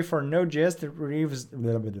library for Node.js that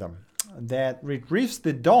retrieves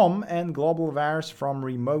the DOM and global vars from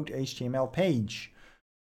remote HTML page.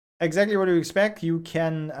 Exactly what you expect. You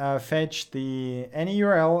can fetch any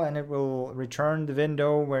URL and it will return the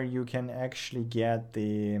window where you can actually get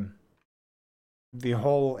the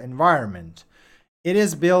whole environment. It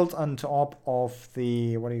is built on top of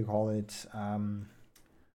the, what do you call it?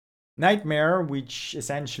 Nightmare, which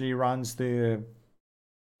essentially runs the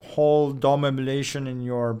whole DOM emulation in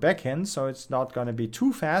your backend, so it's not going to be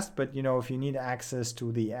too fast. But you know, if you need access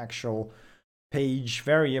to the actual page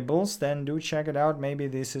variables, then do check it out. Maybe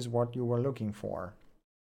this is what you were looking for.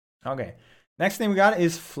 Okay, next thing we got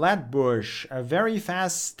is Flatbush, a very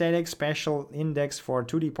fast static special index for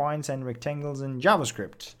 2D points and rectangles in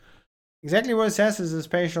JavaScript. Exactly what it says is a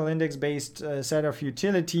spatial index-based set of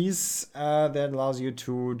utilities that allows you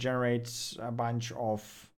to generate a bunch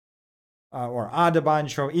of, or add a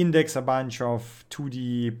bunch or index a bunch of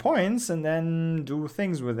 2D points and then do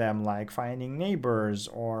things with them, like finding neighbors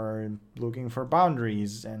or looking for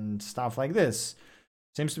boundaries and stuff like this.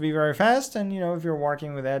 Seems to be very fast, and you know, if you're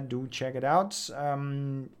working with that, do check it out.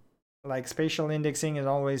 Like spatial indexing is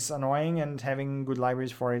always annoying, and having good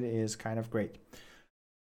libraries for it is kind of great.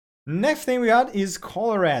 Next thing we got is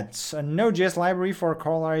Coloret, a Node.js library for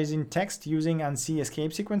colorizing text using ANSI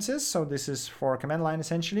escape sequences. So this is for command line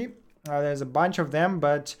essentially. There's a bunch of them,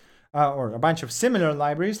 but or a bunch of similar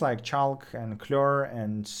libraries like Chalk and Clore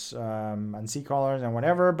and ANSI colors and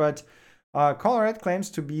whatever. But Coloret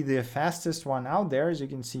claims to be the fastest one out there. As you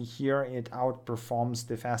can see here, it outperforms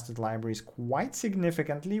the fastest libraries quite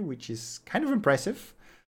significantly, which is kind of impressive.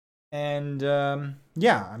 And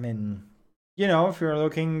yeah, I mean, you know, if you're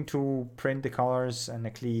looking to print the colors and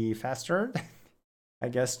the CLI faster, I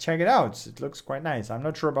guess check it out. It looks quite nice. I'm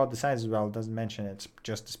not sure about the size as well. It doesn't mention it,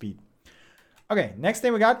 just the speed. Okay, next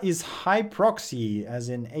thing we got is HiProxy, as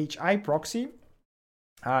in HiProxy,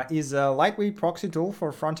 is a lightweight proxy tool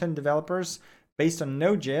for front-end developers based on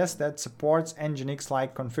Node.js that supports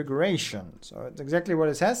Nginx-like configuration. So it's exactly what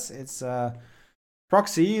it says. It's a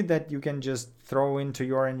proxy that you can just throw into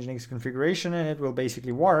your Nginx configuration and it will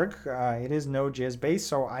basically work. It is Node.js based,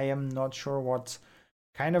 so I am not sure what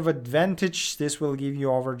kind of advantage this will give you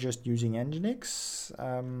over just using Nginx.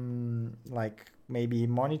 Like maybe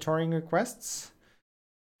monitoring requests,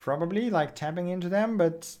 probably like tapping into them,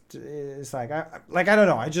 but it's like I don't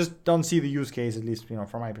know. I just don't see the use case, at least, you know,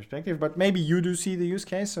 from my perspective. But maybe you do see the use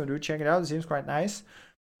case, so do check it out. It seems quite nice.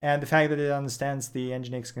 And the fact that it understands the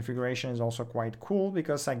Nginx configuration is also quite cool,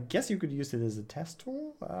 because I guess you could use it as a test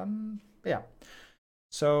tool. Yeah,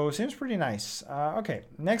 so seems pretty nice. Okay,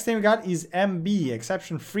 next thing we got is MB,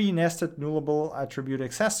 exception-free nested nullable attribute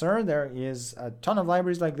accessor. There is a ton of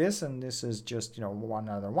libraries like this, and this is just, you know, one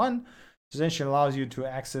other one. It essentially allows you to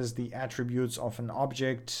access the attributes of an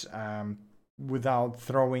object without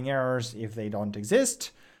throwing errors if they don't exist.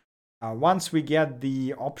 Once we get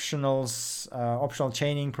the optional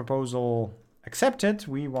chaining proposal accepted,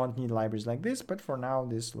 we won't need libraries like this, but for now,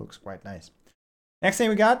 this looks quite nice. Next thing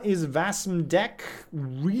we got is WASM-Deck,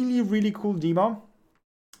 really, really cool demo.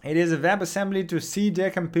 It is a WebAssembly to C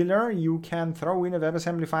decompiler. You can throw in a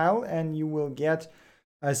WebAssembly file and you will get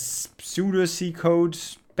a pseudo C code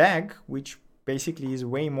back, which basically is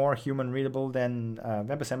way more human readable than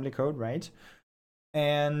WebAssembly code, right?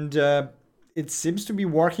 And it seems to be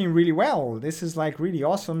working really well. This is like really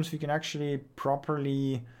awesome. So you can actually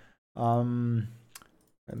properly, no,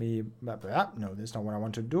 that's not what I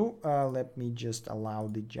want to do. Let me just allow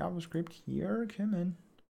the JavaScript here. Come in.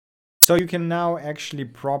 So you can now actually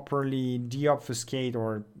properly deobfuscate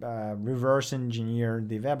or reverse engineer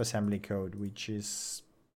the WebAssembly code, which is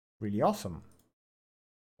really awesome.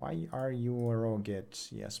 Why are you a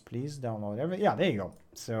Rogit? Yes, please download everything. Yeah, there you go.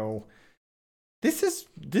 So this is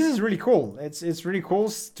really cool. It's really cool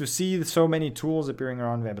to see so many tools appearing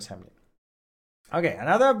around WebAssembly. Okay,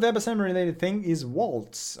 another WebAssembly related thing is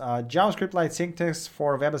Waltz, JavaScript-like syntax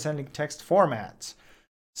for WebAssembly text format.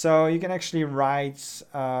 So you can actually write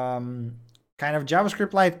kind of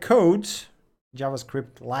JavaScript-like code.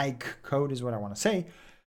 JavaScript-like code is what I want to say.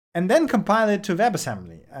 And then compile it to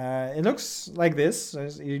WebAssembly. It looks like this.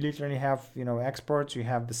 You literally have, exports. You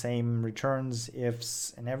have the same returns,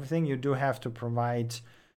 ifs, and everything. You do have to provide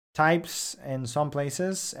types in some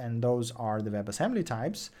places, and those are the WebAssembly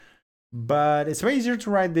types. But it's way easier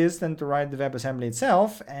to write this than to write the WebAssembly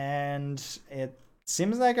itself, and it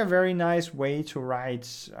seems like a very nice way to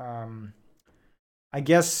write, I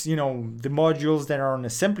guess, the modules that are on the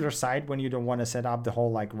simpler side when you don't want to set up the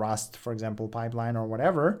whole like Rust, for example, pipeline or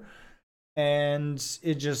whatever. And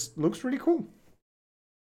it just looks really cool.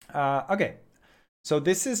 Okay, so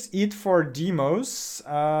this is it for demos.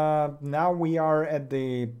 Now we are at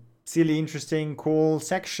the silly, interesting, cool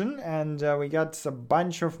section, and we got a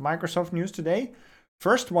bunch of Microsoft news today.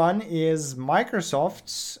 First one is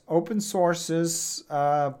Microsoft's open sources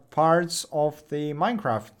parts of the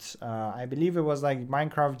Minecraft. I believe it was like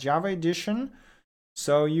Minecraft Java edition.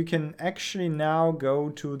 So you can actually now go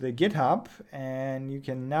to the GitHub and you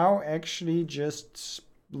can now actually just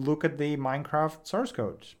look at the Minecraft source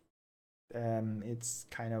code. It's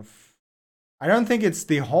kind of, I don't think it's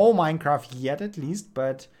the whole Minecraft yet at least,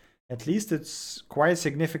 but at least it's quite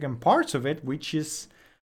significant parts of it, which is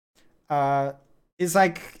it's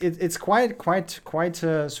like it's quite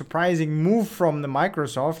a surprising move from the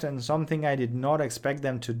Microsoft, and something I did not expect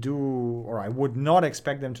them to do, or I would not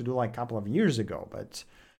expect them to do like a couple of years ago. But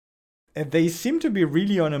they seem to be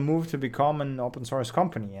really on a move to become an open source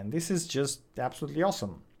company, and this is just absolutely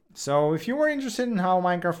awesome. So if you were interested in how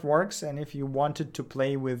Minecraft works, and if you wanted to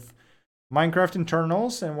play with Minecraft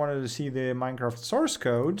internals and wanted to see the Minecraft source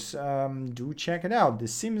code, do check it out.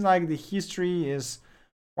 This seems like the history is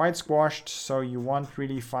quite squashed, so you won't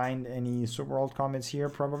really find any super old comments here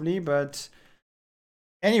probably, but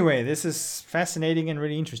anyway, this is fascinating and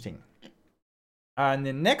really interesting. And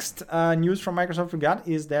the next news from Microsoft we got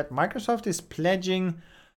is that Microsoft is pledging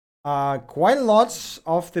quite a lot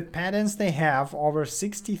of the patents they have, over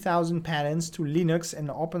 60,000 patents, to Linux and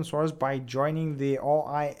open source by joining the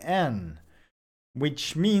OIN,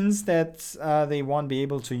 which means that they won't be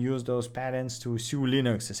able to use those patents to sue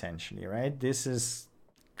Linux essentially, right? This is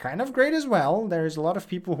kind of great as well. There's a lot of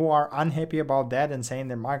people who are unhappy about that and saying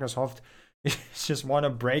that Microsoft just want to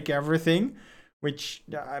break everything, which,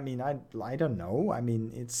 I mean, I don't know. I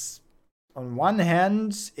mean, it's, on one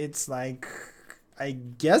hand, it's like, I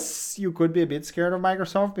guess you could be a bit scared of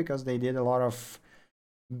Microsoft because they did a lot of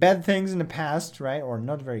bad things in the past, right? Or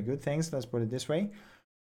not very good things, let's put it this way.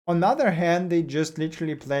 On the other hand, they just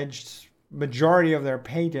literally pledged majority of their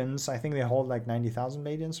patents. I think they hold like 90,000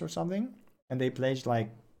 patents or something, and they pledged like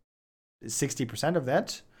 60% of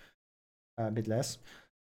that, a bit less,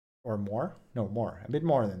 or more, no, more, a bit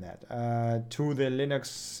more than that, to the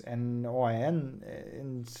Linux and OIN.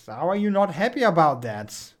 And how are you not happy about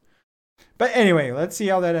that? But anyway, let's see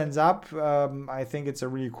how that ends up. I think it's a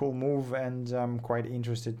really cool move, and I'm quite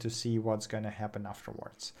interested to see what's going to happen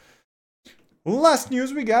afterwards. Last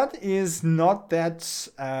news we got is not that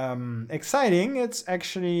exciting. It's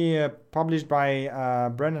actually published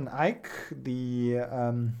by Brendan Eich, the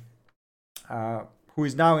who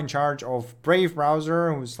is now in charge of Brave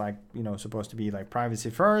browser, who's like, supposed to be like privacy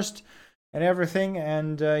first and everything.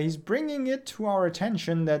 And he's bringing it to our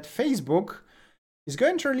attention that Facebook is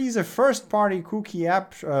going to release a first-party cookie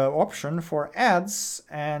app option for ads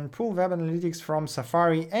and pull web analytics from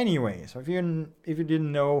Safari anyway. So if you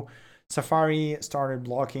didn't know, Safari started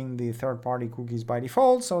blocking the third-party cookies by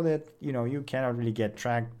default, so that you cannot really get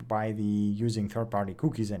tracked by the using third-party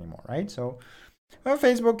cookies anymore, right? So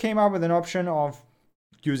Facebook came up with an option of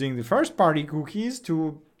using the first-party cookies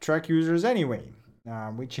to track users anyway,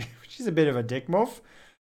 which is a bit of a dick move.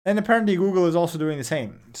 And apparently Google is also doing the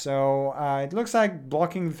same. So it looks like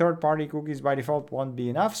blocking third-party cookies by default won't be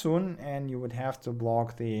enough soon, and you would have to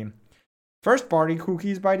block the first-party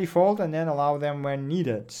cookies by default and then allow them when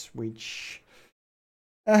needed, which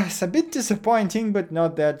is a bit disappointing, but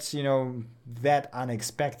not that, that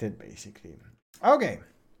unexpected, basically. Okay,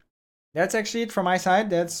 that's actually it from my side.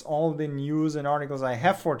 That's all the news and articles I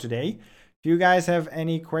have for today. If you guys have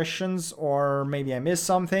any questions, or maybe I missed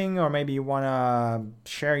something, or maybe you want to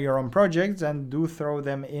share your own projects, then do throw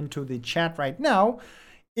them into the chat right now.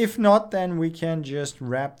 If not, then we can just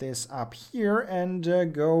wrap this up here and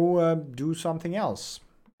go do something else.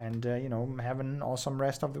 And, have an awesome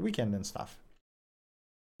rest of the weekend and stuff.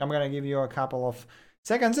 I'm going to give you a couple of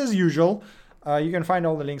seconds as usual. You can find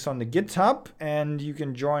all the links on the GitHub, and you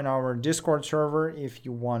can join our Discord server if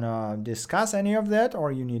you want to discuss any of that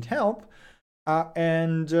or you need help.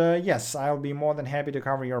 Yes, I'll be more than happy to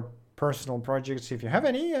cover your personal projects if you have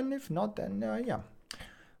any, and if not, then yeah.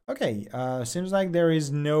 Okay, seems like there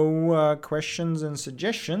is no questions and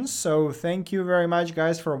suggestions. So thank you very much,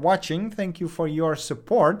 guys, for watching. Thank you for your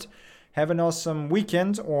support. Have an awesome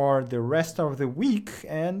weekend or the rest of the week,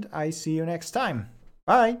 and I see you next time.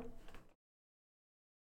 Bye.